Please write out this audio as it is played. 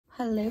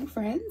Hello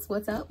friends,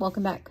 what's up?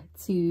 Welcome back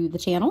to the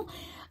channel.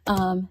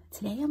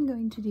 Today I'm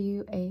going to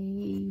do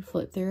a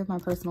flip through of my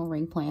personal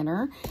ring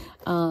planner.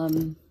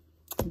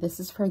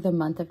 This is for the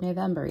month of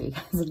November. You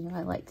guys know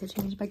I like to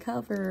change my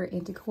cover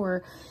and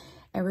decor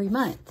every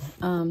month.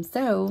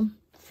 So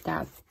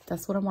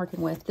that's what I'm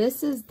working with.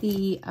 This is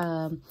the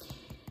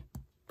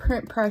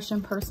Print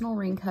Prussian personal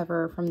ring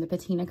cover from the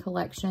Patina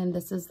collection.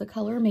 This is the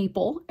color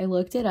Maple. I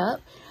looked it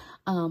up.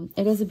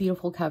 It is a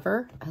beautiful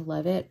cover. I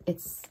love it.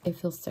 It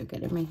feels so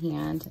good in my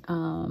hand.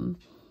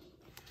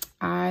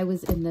 I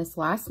was in this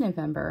last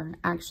November,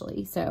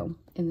 actually. So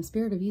in the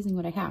spirit of using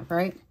what I have,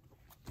 right?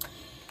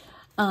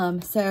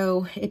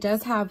 So it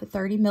does have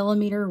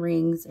 30mm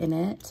rings in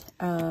it.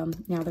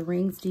 Now the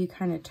rings do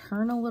kind of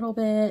turn a little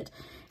bit,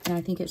 and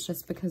I think it's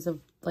just because of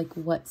like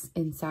what's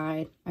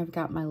inside. I've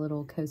got my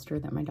little coaster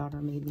that my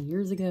daughter made me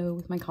years ago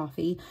with my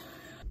coffee.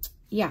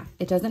 Yeah,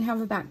 it doesn't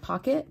have a back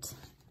pocket,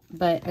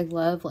 but I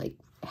love like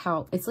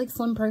how it's like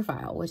slim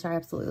profile, which I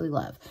absolutely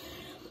love.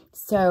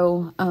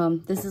 So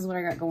this is what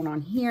I got going on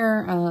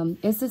here.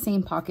 It's the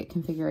same pocket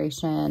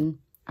configuration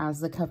as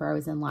the cover I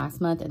was in last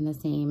month, and the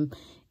same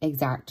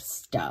exact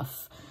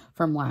stuff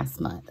from last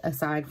month,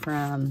 aside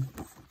from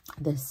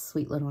this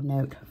sweet little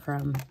note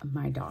from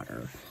my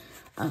daughter.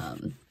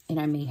 And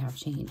I may have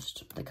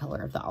changed the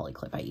color of the ollie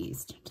clip I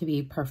used, to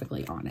be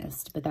perfectly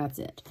honest, but that's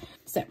it.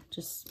 So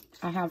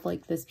I have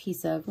like this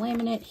piece of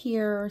laminate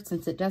here.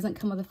 Since it doesn't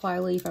come with a fly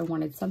leaf, I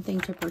wanted something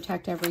to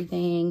protect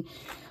everything.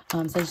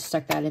 So I just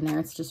stuck that in there.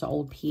 It's just an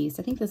old piece.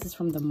 I think this is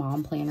from the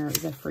Mom Planner.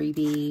 It was a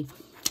freebie.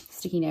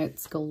 Sticky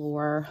notes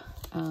galore.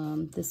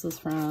 This was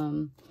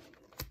from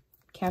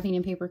Caffeine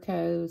and Paper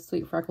Co.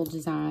 Sweet Freckle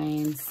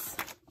Designs.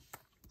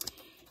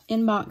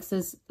 Inbox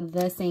is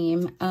the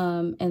same.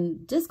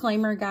 And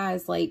disclaimer,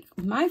 guys, like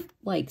my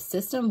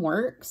system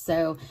works,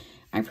 so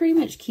I pretty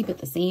much keep it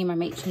the same. I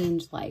might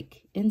change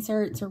like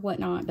inserts or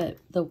whatnot, but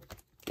the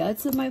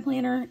guts of my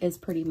planner is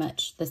pretty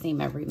much the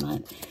same every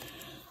month.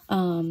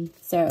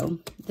 So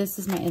this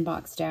is my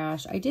inbox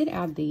stash. I did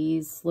add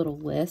these little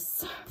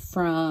lists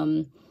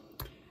from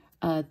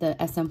the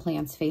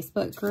SMPlans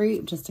Facebook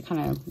group just to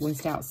kind of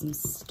list out some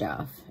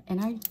stuff. And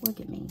look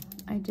at me.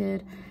 I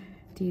did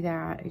do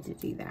that. I did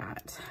do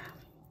that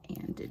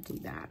and did do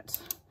that.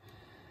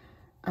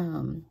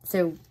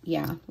 So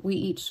yeah, we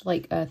each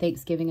like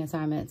Thanksgiving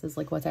assignments is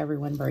like what's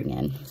everyone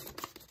bringing.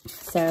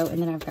 So,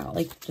 and then I've got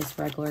like just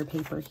regular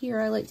paper here.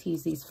 I like to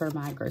use these for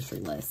my grocery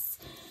lists.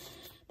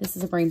 This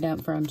is a brain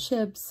dump from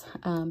Chibs,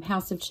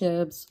 House of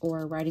Chibs,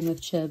 or Writing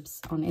with Chibs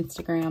on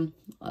Instagram.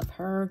 Love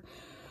her.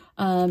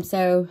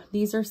 So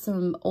these are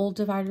some old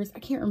dividers. I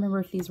can't remember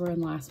if these were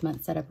in last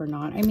month's setup or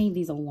not. I made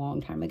these a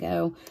long time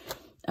ago.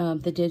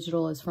 The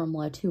digital is from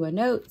LaTua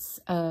Notes.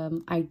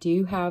 I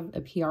do have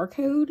a PR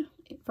code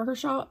for her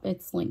shop.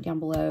 It's linked down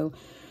below.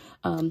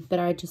 But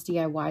I just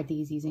DIY'd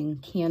these using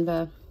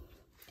Canva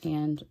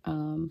and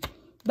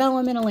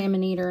vellum and a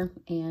laminator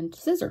and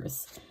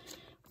scissors.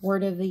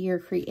 Word of the year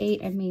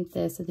create. I made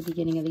this at the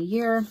beginning of the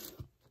year,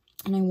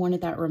 and I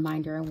wanted that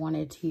reminder. I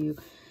wanted to,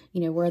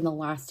 you know, we're in the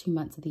last 2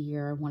 months of the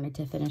year. I wanted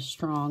to finish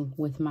strong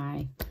with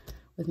my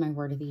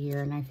word of the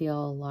year, and I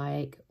feel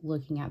like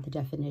looking at the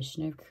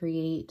definition of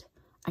create,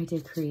 I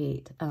did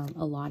create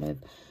a lot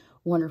of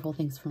wonderful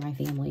things for my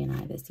family and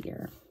I this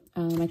year.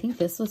 I think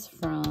this was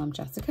from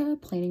Jessica,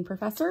 Planning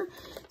Professor.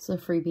 So a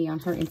freebie on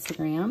her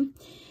Instagram.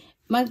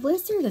 My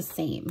lists are the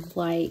same.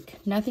 Like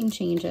nothing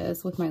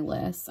changes with my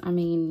lists. I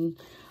mean,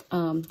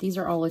 these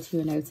are all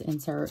LaTua Notes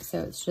inserts.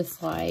 So it's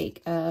just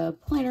like a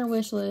planner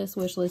wish list,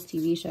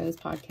 TV shows,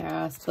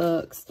 podcasts,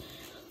 books,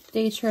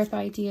 day trip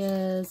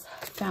ideas,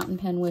 fountain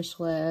pen wish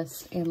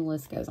list, and the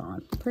list goes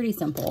on. Pretty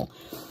simple.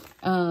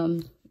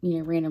 You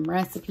know, random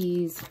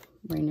recipes,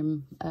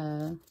 random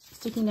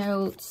sticky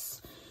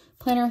notes,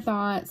 planner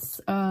thoughts.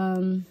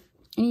 I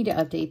need to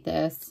update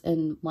this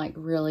and like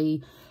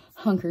really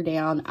hunker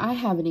down. I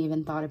haven't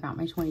even thought about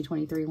my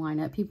 2023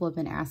 lineup. People have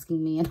been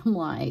asking me, and I'm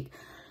like,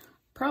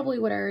 probably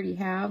what I already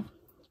have.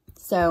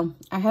 So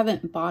I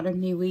haven't bought a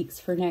new weeks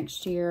for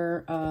next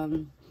year.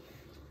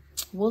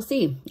 We'll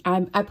see.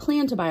 I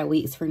plan to buy a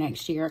weeks for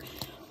next year.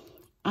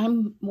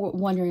 I'm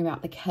wondering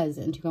about the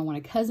cousin. Do I want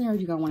a cousin or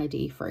do I want a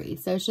day-free?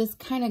 So it's just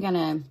kind of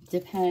gonna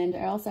depend.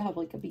 I also have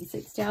like a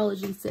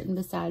B6 sitting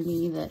beside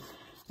me that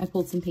I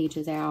pulled some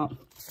pages out.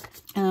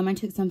 I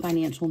took some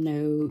financial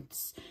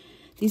notes.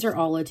 These are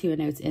all LaTua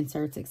Notes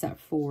inserts except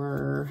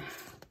for,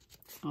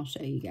 I'll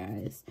show you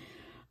guys.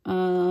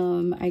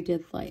 I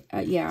did like,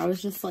 yeah, I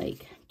was just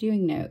like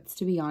doing notes,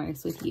 to be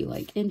honest with you,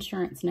 like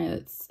insurance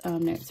notes,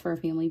 notes for a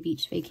family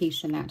beach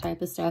vacation, that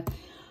type of stuff.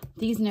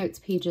 These notes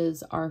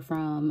pages are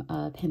from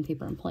Pen,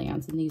 Paper, and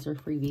Plans, and these are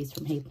freebies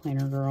from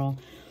HeyPlannerGirl.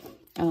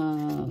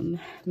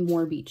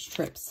 More beach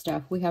trip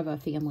stuff. We have a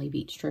family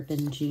beach trip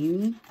in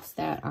June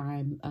that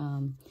I'm,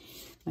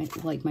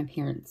 my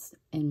parents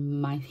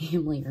and my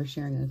family are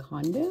sharing a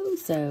condo,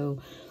 so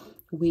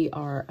we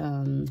are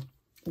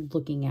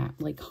looking at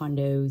like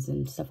condos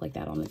and stuff like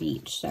that on the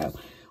beach. So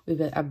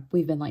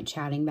we've been like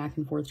chatting back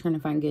and forth, trying to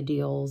find good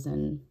deals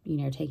and, you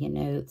know, taking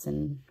notes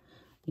and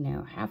you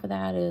know, half of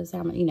that is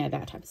how much, you know,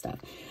 that type of stuff.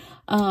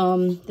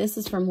 This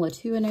is from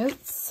LaTua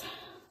Notes.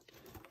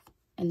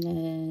 And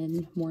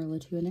then more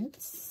LaTua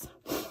Notes.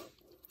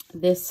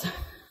 This, I'm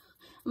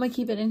going to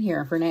keep it in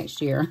here for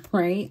next year,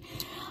 right?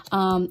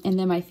 And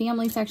then my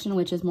family section,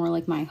 which is more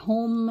like my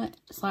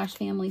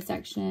home/family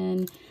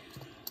section.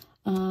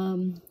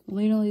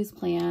 Luna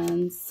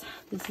Plans.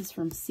 This is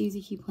from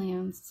Suzee Q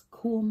Plans.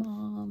 Cool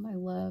Mom. I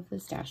love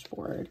this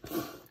dashboard.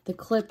 The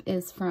clip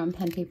is from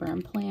Pen, Paper,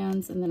 and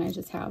Plans. And then I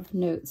just have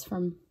notes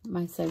from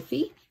my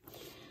Sophie.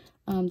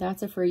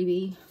 That's a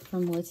freebie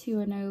from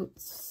LaTua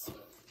Notes.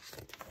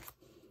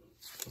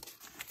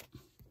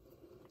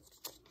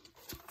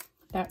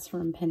 That's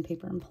from Pen,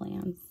 Paper, and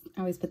Plans.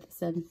 I always put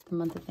this in the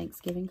month of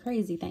Thanksgiving.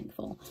 Crazy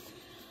thankful.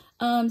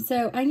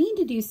 So I need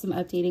to do some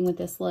updating with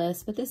this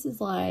list, but this is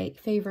like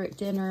favorite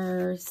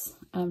dinners,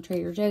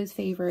 Trader Joe's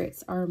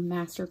favorites, our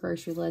master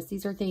grocery list.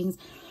 These are things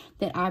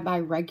that I buy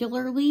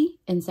regularly,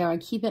 and so I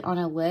keep it on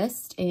a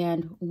list,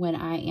 and when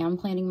I am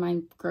planning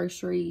my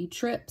grocery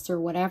trips or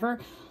whatever,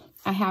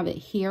 I have it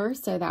here,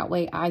 so that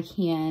way I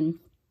can,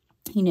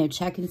 you know,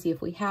 check and see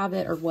if we have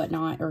it or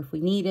whatnot, or if we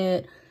need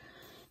it,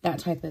 that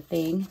type of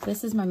thing.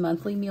 This is my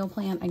monthly meal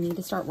plan. I need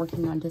to start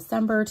working on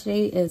December.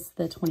 Today is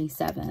the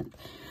 27th.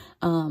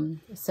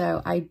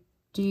 So I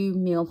do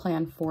meal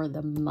plan for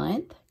the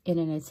month in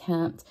an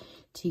attempt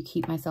to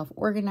keep myself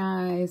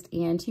organized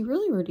and to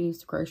really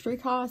reduce grocery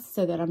costs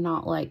so that I'm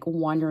not like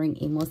wandering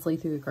aimlessly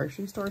through the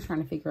grocery store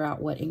trying to figure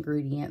out what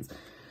ingredients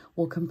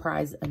will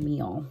comprise a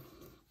meal.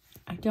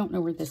 I don't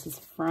know where this is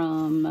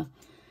from.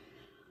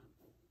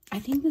 I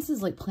think this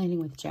is like Planning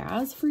with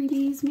Jazz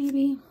freebies,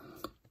 maybe.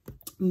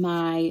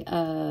 My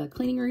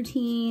cleaning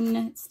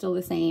routine, still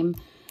the same.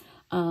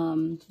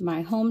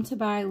 My home to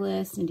buy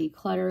list and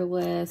declutter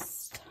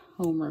list,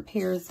 home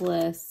repairs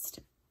list,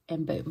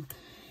 and boom.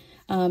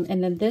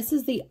 And then this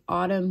is the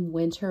autumn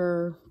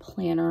winter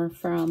planner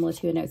from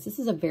LaTua Notes. This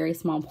is a very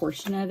small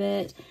portion of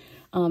it.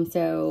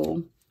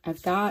 So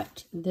I've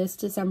got this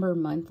December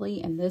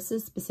monthly, and this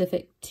is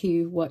specific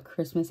to what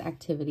Christmas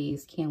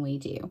activities can we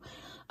do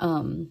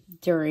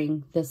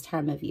during this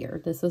time of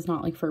year. This is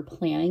not like for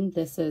planning.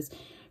 This is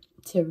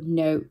to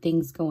note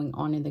things going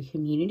on in the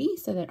community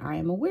so that I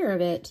am aware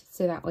of it.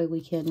 So that way we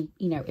can,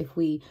 you know, if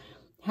we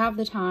have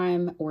the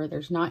time or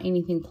there's not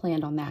anything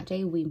planned on that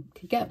day, we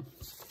could go.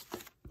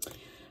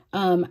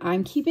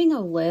 I'm keeping a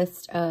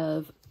list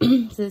of,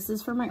 so this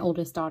is for my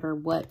oldest daughter,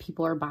 what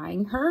people are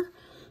buying her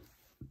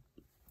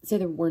so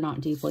that we're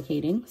not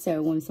duplicating.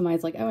 So when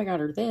somebody's like, oh, I got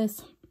her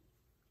this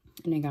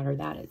and I got her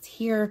that, it's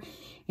here.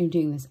 And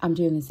doing this, I'm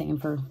doing the same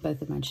for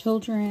both of my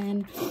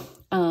children.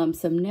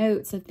 Some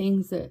notes of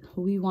things that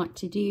we want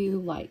to do,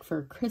 like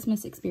for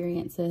Christmas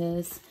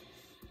experiences.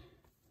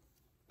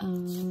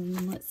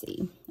 Let's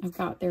see. I've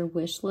got their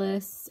wish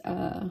lists.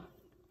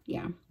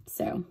 Yeah,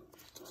 so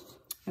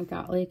I've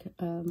got like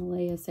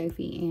Malaya,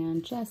 Sophie,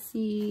 and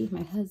Jesse,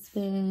 my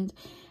husband.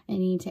 I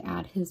need to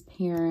add his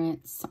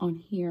parents on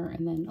here,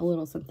 and then a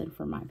little something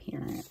for my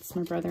parents.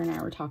 My brother and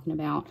I were talking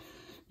about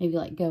maybe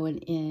like going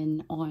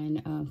in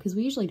on, because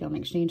we usually don't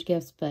exchange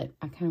gifts, but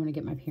I kind of want to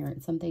get my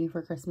parents something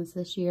for Christmas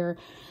this year.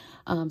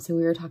 So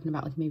we were talking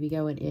about like maybe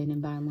going in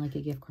and buying like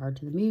a gift card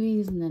to the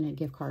movies and then a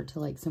gift card to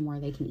like somewhere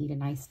they can eat a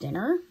nice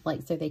dinner,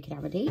 like so they could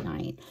have a date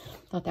night.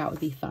 Thought that would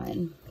be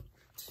fun.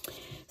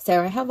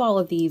 So I have all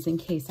of these in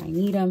case I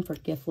need them for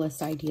gift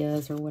list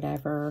ideas or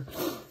whatever.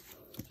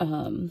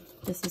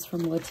 This is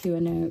from LaTua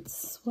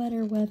Notes,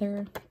 Sweater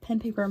Weather, Pen,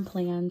 Paper, and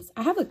Plans.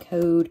 I have a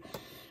code.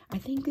 I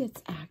think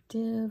it's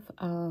active.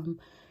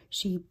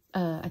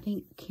 I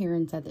think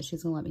Karen said that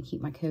she's gonna let me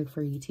keep my code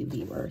for YouTube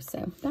viewers,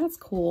 so that's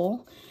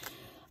cool.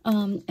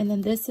 And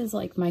then this is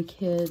like my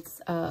kids,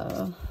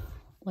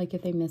 like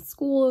if they miss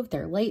school, if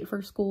they're late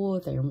for school,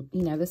 if they're,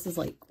 you know, this is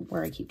like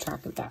where I keep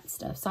track of that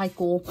stuff.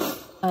 Cycle.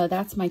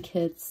 That's my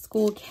kids'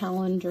 school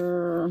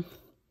calendar.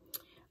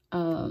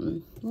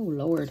 Oh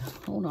Lord,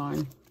 hold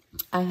on.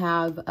 I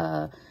have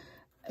a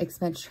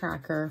expense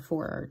tracker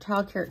for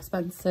childcare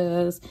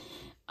expenses.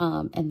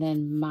 And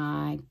then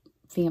my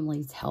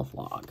family's health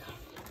log.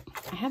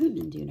 I haven't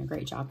been doing a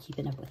great job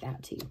keeping up with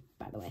that too,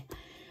 by the way.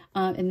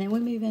 And then we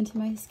move into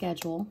my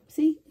schedule.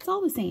 See, it's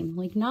all the same.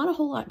 Like not a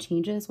whole lot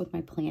changes with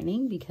my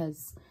planning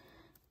because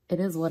it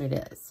is what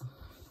it is.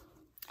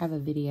 I have a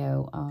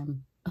video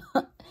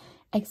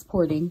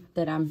exporting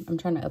that I'm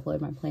trying to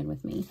upload my plan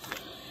with me.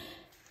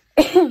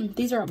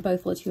 These are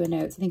both LaTua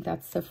Notes. I think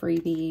that's the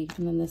freebie.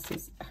 And then this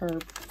is her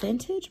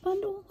vintage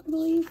bundle, I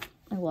believe.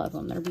 I love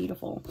them. They're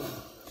beautiful.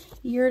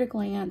 Year at a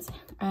glance.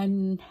 I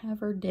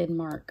never did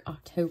mark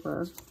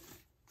October.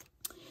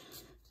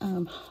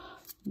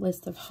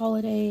 List of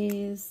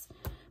holidays.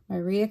 My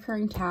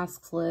reoccurring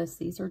tasks list.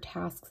 These are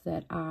tasks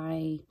that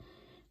I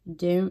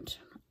don't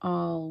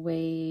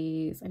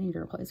always, I need to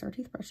replace our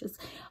toothbrushes,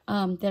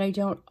 that I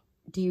don't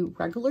do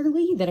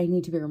regularly, that I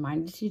need to be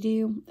reminded to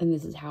do. And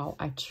this is how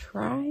I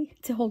try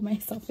to hold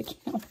myself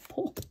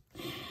accountable.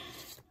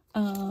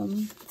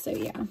 So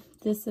yeah,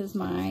 This is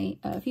my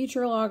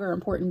future log or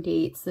important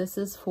dates. This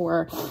is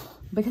for,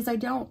 because I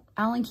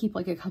only keep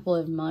like a couple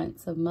of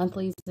months of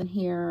monthlies in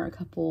here, a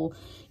couple,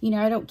 you know,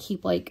 I don't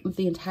keep like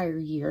the entire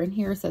year in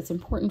here. So it's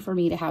important for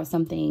me to have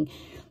something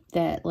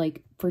that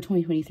like for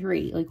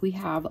 2023, like we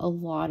have a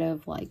lot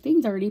of like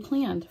things already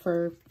planned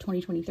for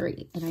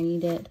 2023 and I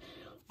need it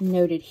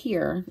noted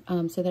here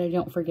so that I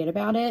don't forget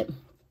about it.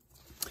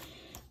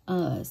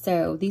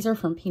 So these are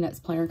from Peanuts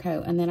Planner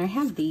Co. And then I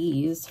have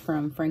these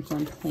from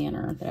Franklin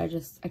Planner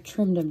that I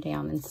trimmed them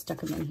down and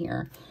stuck them in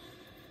here.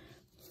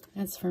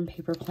 That's from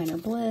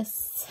Paperplanner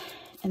Bliss.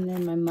 And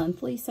then my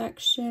monthly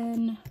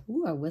section.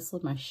 Ooh, I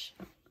whistled my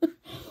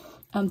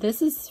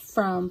this is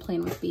from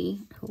Plan with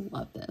Bee. I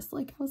love this.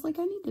 Like, I was like,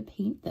 I need to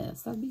paint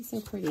this. That'd be so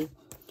pretty.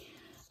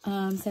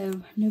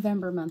 So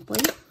November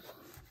monthly.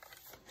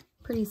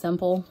 Pretty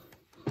simple.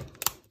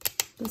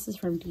 This is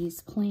from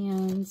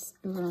DeezPlans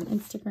over on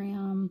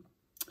Instagram.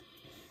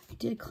 I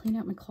did clean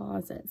out my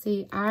closet.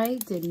 See, I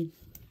didn't,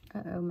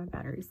 uh-oh, my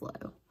battery's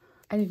low.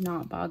 I did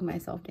not bog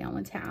myself down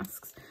with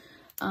tasks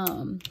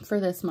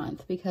for this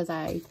month because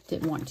I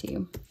didn't want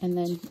to. And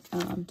then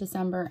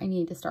December, I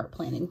need to start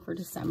planning for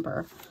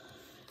December.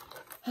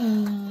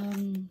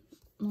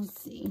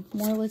 Let's see,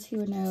 more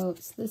LaTua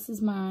notes. This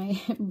is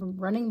my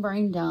running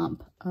brain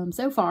dump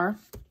so far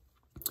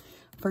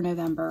for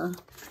November.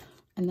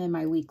 And then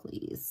my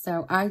weeklies.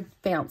 So I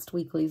bounced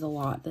weeklies a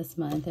lot this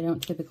month. I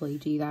don't typically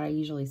do that. I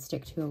usually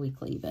stick to a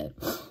weekly, but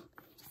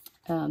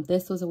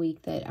this was a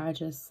week that I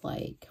just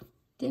like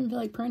didn't feel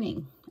like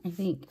printing, I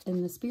think,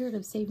 in the spirit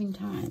of saving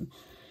time.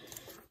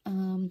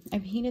 I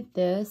painted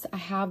this. I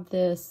have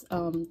this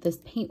this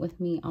paint with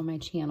me on my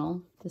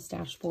channel, this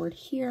dashboard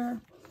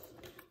here.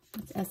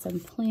 That's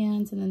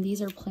SMPlans, and then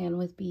these are Plan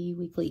with Bee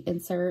weekly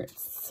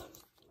inserts.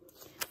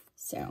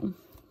 So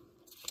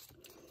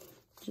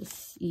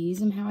just use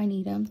them how I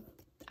need them.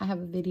 I have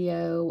a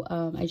video,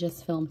 I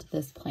just filmed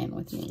this Plan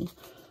with me.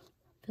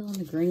 Filling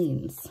the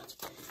greens.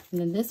 And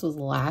then this was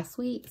last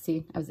week.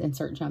 See, I was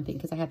insert jumping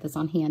because I had this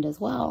on hand as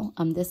well.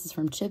 This is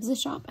from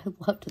Chibs' shop. I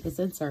loved this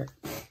insert.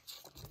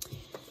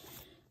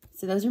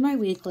 So those are my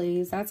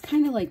weeklies. That's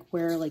kind of like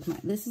where like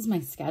this is my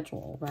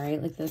schedule,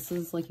 right? Like this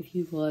is like, if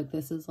you look,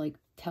 this is like,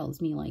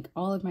 tells me like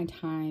all of my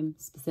time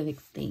specific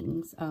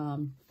things,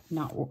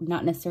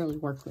 not necessarily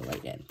work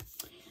related.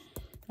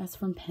 That's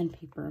from Pen,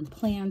 Paper, and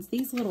Plans.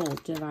 These little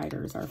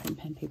dividers are from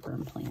Pen, Paper,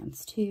 and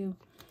Plans too.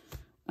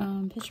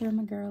 Picture of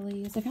my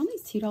girlies. I found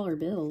these $2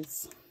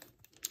 bills.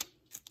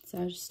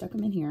 So I just stuck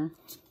them in here.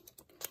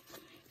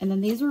 And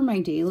then these were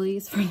my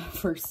dailies for the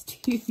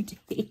first 2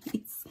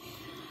 days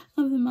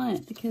of the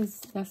month because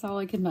that's all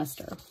I could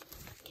muster.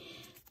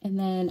 And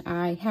then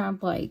I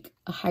have like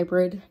a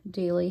hybrid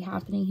daily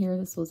happening here.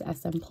 This was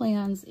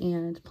SMPlans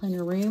and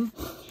Planner Room.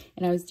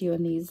 And I was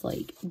doing these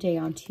like day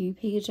on 2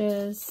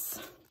 pages.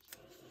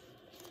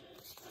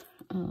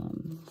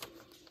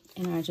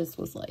 And I just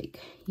was like,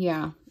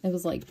 yeah, it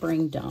was like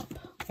brain dump,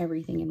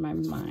 everything in my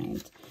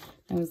mind.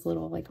 I was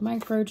little like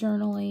micro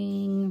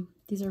journaling.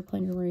 These are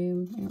Planner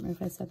Room. I don't know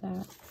if I said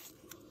that.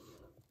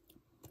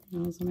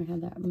 That was when I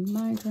had that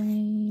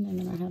migraine, and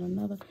then I had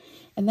another.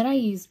 And then I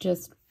used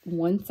just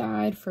one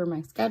side for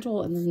my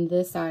schedule, and then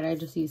this side I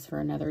just used for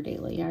another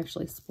daily. I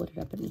actually split it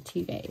up into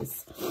 2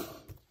 days.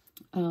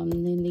 And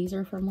then these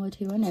are from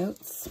LaTua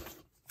Notes.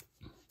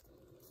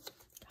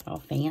 Got all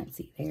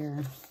fancy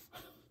there.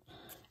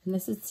 And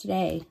this is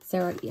today.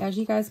 So as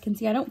you guys can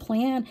see, I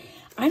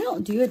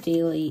don't do a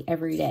daily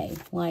every day.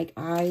 Like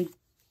I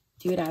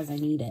do it as I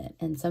need it.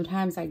 And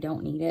sometimes I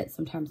don't need it.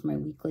 Sometimes my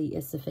weekly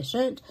is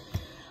sufficient.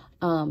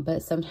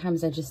 But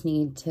sometimes I just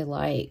need to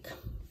like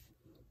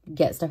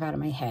get stuff out of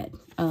my head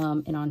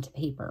and onto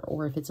paper.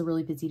 Or if it's a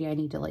really busy day, I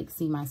need to like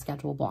see my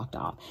schedule blocked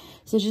off.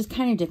 So it just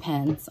kind of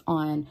depends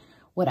on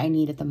what I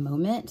need at the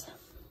moment.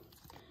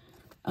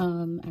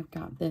 I've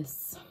got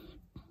this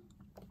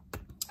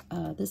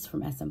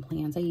from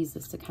SMPlans. I use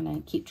this to kind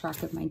of keep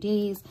track of my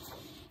days.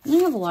 And I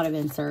have a lot of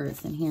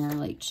inserts in here,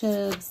 like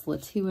Chibs,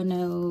 LaTua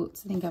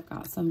notes. I think I've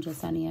got some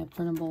Jasenia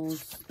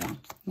printables. Yeah,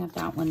 I got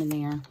that one in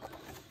there.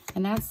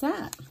 And that's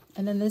that.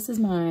 And then this is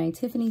my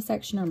Tiffany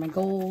section, or my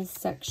goals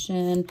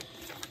section.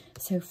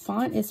 So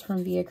font is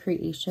from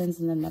VeeaCreations,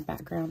 and then the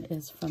background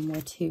is from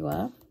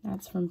LaTua.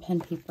 That's from Pen,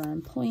 Paper,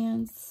 and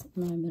Plans,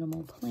 my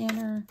minimal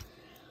planner.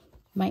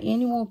 My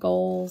annual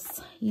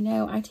goals, you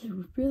know, I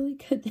did really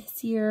good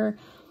this year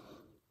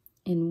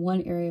in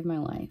one area of my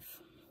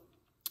life,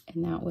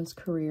 and that was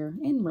career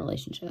and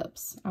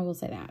relationships. I will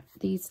say that.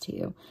 These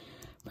two,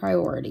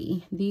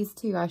 priority. These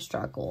two I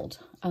struggled.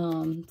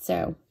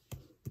 So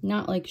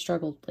not like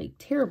struggled like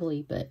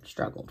terribly, but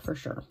struggled for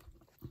sure.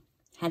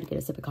 Had to get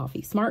a sip of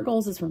coffee. Smart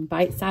Goals is from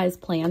Bytesize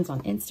Plans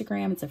on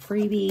Instagram. It's a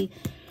freebie.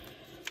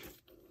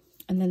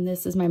 And then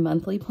this is my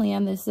monthly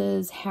plan. This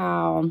is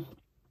how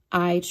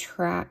I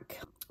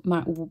track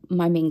my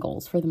main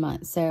goals for the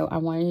month. So I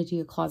wanted to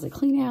do a closet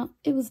clean out.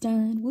 It was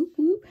done. Whoop,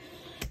 whoop.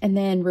 And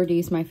then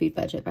reduce my food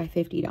budget by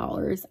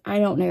 $50. I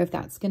don't know if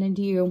that's going to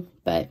do,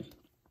 but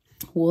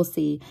we'll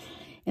see.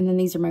 And then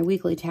these are my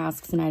weekly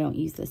tasks, and I don't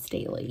use this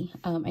daily.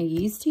 I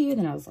used to,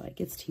 then I was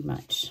like, it's too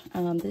much.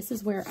 This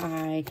is where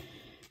I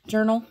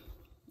journal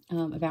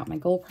about my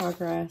goal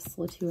progress,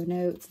 LaTua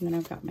notes, and then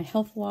I've got my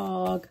health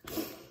log.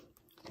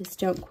 This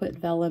Don't Quit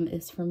Vellum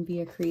is from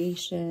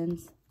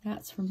VeeaCreations.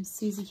 That's from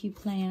Suzee Q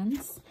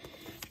Plans.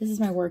 This is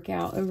my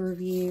workout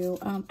overview.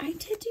 I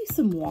did do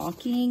some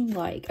walking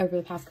like over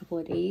the past couple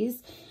of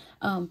days,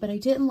 but I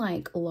didn't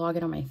like log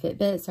it on my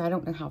Fitbit, so I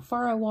don't know how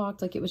far I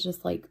walked. Like, it was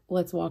just like,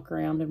 let's walk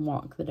around and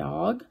walk the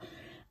dog.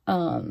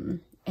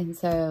 And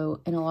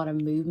so, and a lot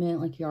of movement,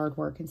 like yard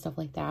work and stuff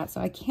like that. So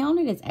I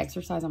counted as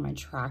exercise on my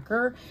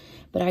tracker,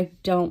 but I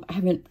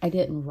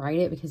didn't write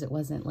it because it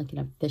wasn't like an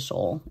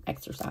official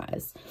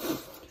exercise.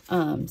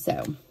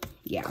 So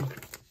yeah,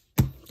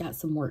 got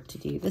some work to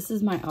do. This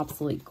is my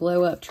obsolete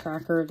glow up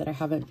tracker that I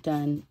haven't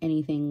done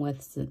anything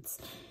with since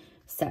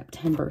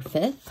September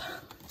 5th.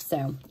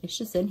 So it's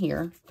just in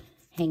here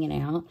hanging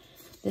out.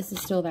 This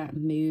is still that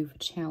move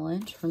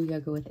challenge from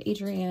Yoga with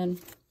Adrienne.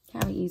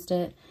 Haven't used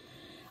it.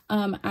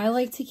 I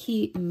like to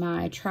keep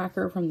my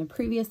tracker from the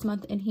previous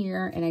month in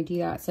here, and I do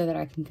that so that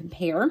I can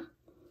compare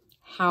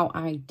how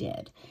I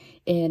did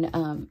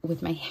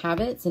with my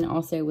habits and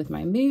also with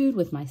my mood,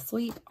 with my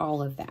sleep,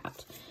 all of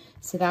that.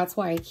 So that's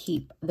why I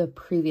keep the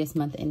previous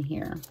month in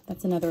here.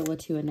 That's another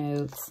LaTua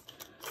notes,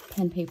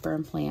 pen, paper,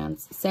 and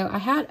plans. So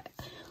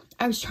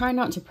I was trying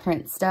not to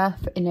print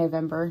stuff in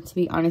November, to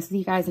be honest with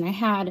you guys, and I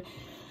had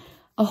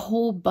a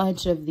whole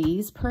bunch of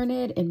these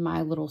printed in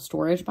my little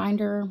storage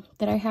binder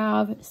that I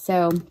have.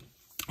 So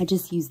I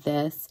just use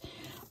this.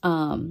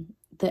 The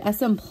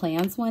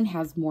SMPlans one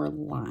has more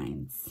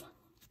lines,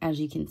 as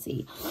you can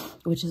see,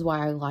 which is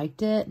why I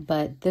liked it,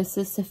 but this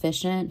is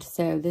sufficient.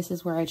 So this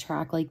is where I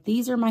track, like,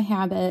 these are my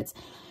habits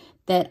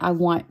that I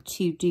want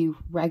to do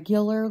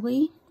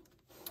regularly.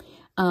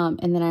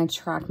 And then I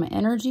track my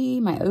energy,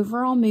 my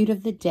overall mood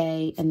of the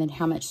day, and then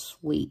how much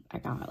sleep I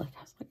got. Like,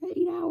 I was like,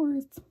 8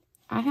 hours.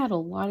 I had a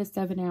lot of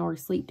 7-hour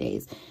sleep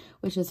days,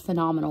 which is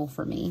phenomenal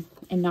for me,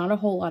 and not a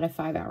whole lot of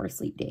 5-hour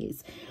sleep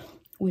days,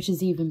 which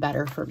is even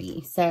better for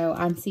me. So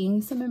I'm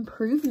seeing some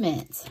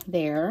improvement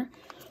there.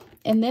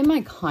 And then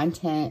my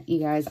content, you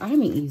guys, I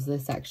haven't used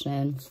this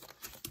section.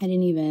 I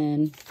didn't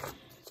even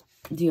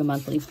do a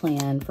monthly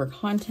plan for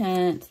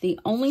content. The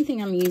only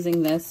thing I'm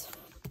using this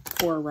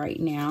for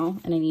right now,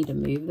 and I need to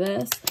move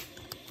this,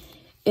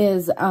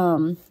 is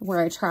where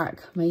I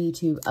track my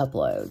YouTube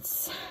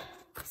uploads.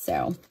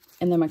 So,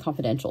 and then my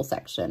confidential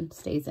section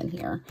stays in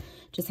here.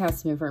 Just has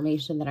some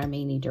information that I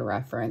may need to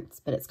reference,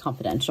 but it's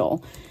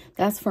confidential.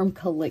 That's from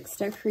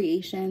Calixta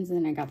Creations. And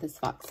then I got this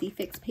Foxy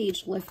Fix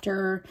page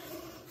lifter.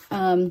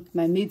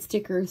 My mood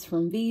stickers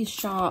from V's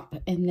shop.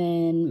 And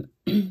then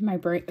my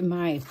brain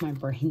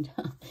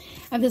dump.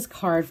 I have this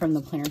card from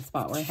the planner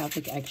spot where I have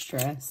like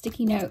extra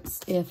sticky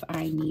notes if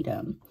I need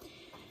them.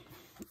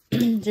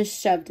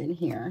 Just shoved in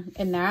here.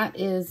 And that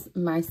is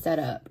my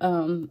setup.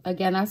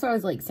 Again, that's what I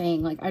was like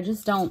saying. Like, I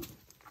just don't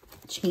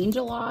change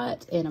a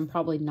lot, and I'm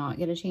probably not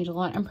going to change a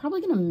lot. I'm probably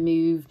going to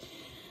move,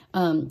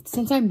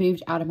 since I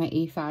moved out of my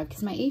A5,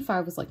 because my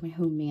A5 was like my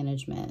home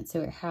management.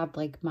 So it had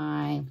like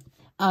my,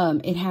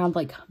 it had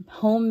like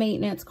home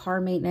maintenance,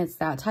 car maintenance,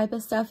 that type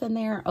of stuff in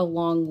there,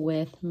 along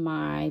with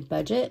my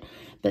budget.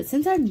 But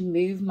since I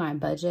moved my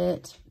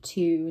budget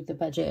to the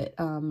budget,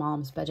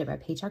 Mom's Budget by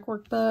Paycheck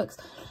workbooks,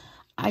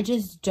 I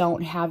just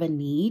don't have a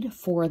need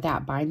for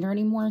that binder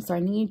anymore. So I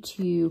need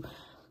to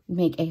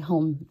make a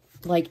home,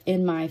 like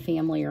in my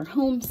family or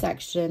home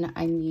section,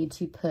 I need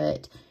to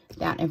put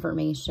that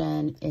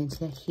information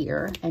into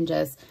here and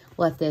just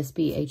let this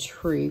be a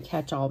true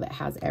catch-all that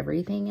has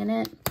everything in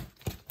it.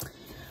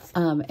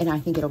 And I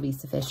think it'll be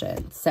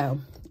sufficient. So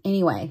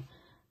anyway,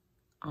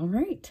 all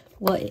right.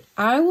 Well,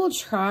 I will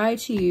try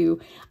to,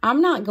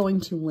 I'm not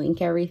going to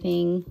link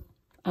everything.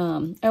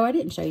 Oh, I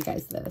didn't show you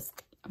guys this.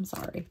 I'm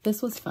sorry.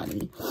 This was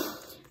funny.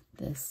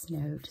 This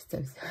note,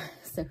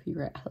 Sophie,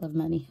 I love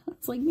money.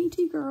 It's like, me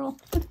too, girl.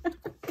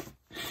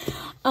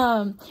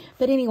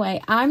 But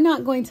anyway, I'm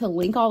not going to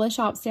link all the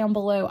shops down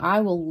below.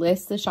 I will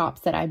list the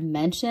shops that I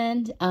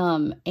mentioned,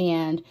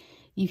 and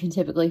you can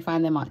typically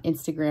find them on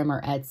Instagram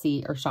or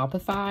Etsy or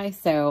Shopify.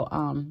 So,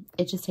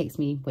 it just takes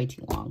me way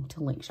too long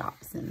to link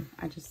shops, and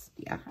I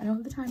don't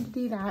have the time to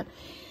do that.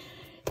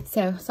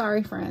 So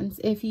sorry, friends.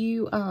 If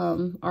you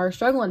are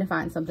struggling to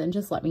find something,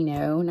 just let me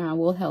know and I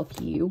will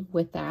help you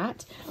with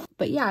that.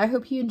 But yeah, I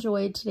hope you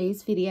enjoyed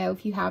today's video.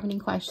 If you have any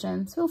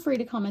questions, feel free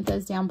to comment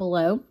those down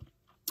below.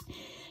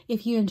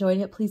 If you enjoyed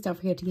it, please don't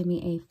forget to give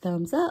me a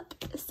thumbs up.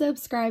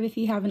 Subscribe if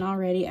you haven't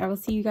already. I will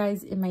see you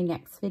guys in my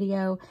next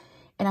video,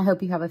 and I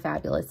hope you have a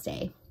fabulous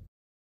day.